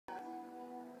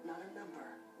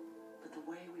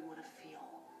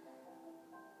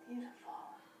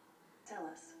Tell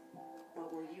us,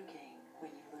 what will you gain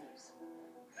when you lose?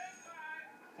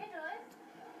 Hey, Joyce.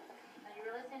 Are you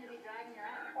really seem to be dragging your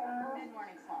ass? Good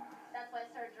morning, Sloan. That's why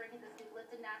I started drinking this new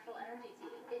Lipton Natural Energy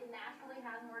Tea. It naturally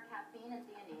has more caffeine and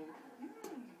theanine.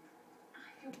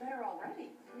 I feel better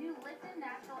already. New Lipton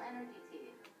Natural Energy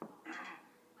Tea.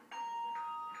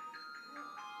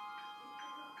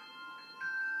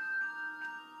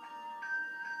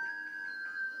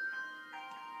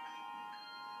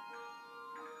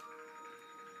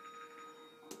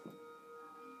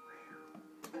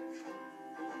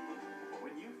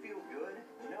 When you feel good,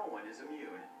 no one is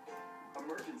immune.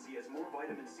 Emergency has more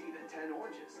vitamin C than 10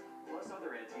 oranges, plus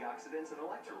other antioxidants and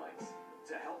electrolytes,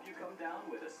 to help you come down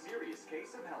with a serious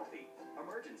case of healthy.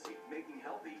 Emergency, making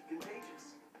healthy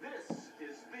contagious. This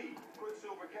is the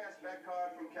Quicksilver Cashback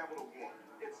Card from Capital One.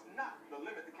 It's not the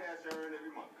limit the cash earn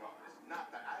every month card. It's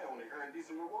not the I only earn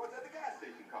decent rewards at the gas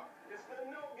station card. It's the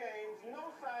no games,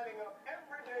 no signing up,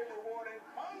 everyday rewarding,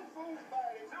 kung fu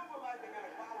fighting, silver lightning in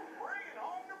a bottle, bringing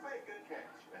home the bacon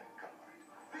cashback card.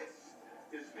 This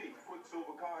is the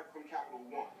Quicksilver Card from Capital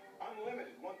One.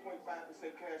 Unlimited 1.5%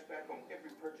 cash back on every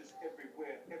purchase,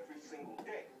 everywhere, every single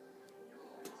day.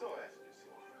 So ask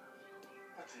yourself,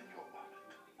 what's in your wallet?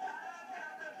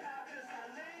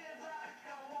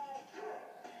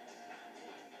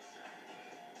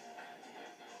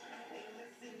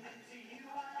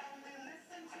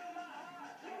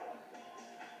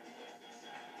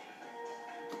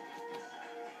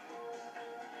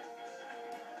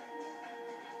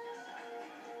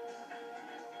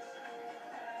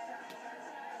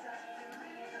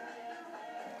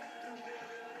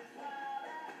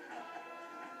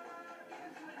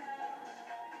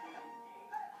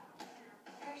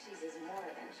 Hershey's is more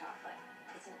than chocolate.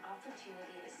 It's an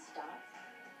opportunity to stop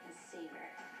and savor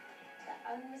the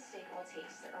unmistakable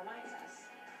taste that reminds us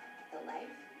that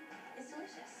life is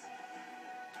delicious.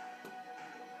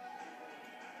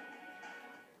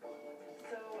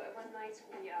 So one night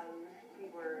we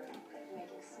were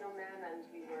making snowmen and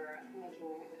we were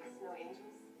making snow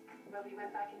angels. But we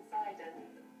went back inside and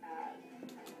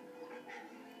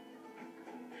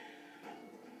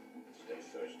Stay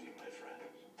thirsty, my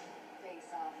friends.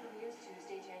 Face Off premieres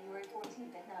Tuesday, January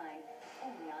 14th at 9,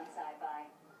 only on Sci-Fi.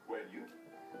 Where you?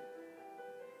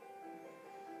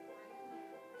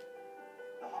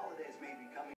 The holidays may be coming.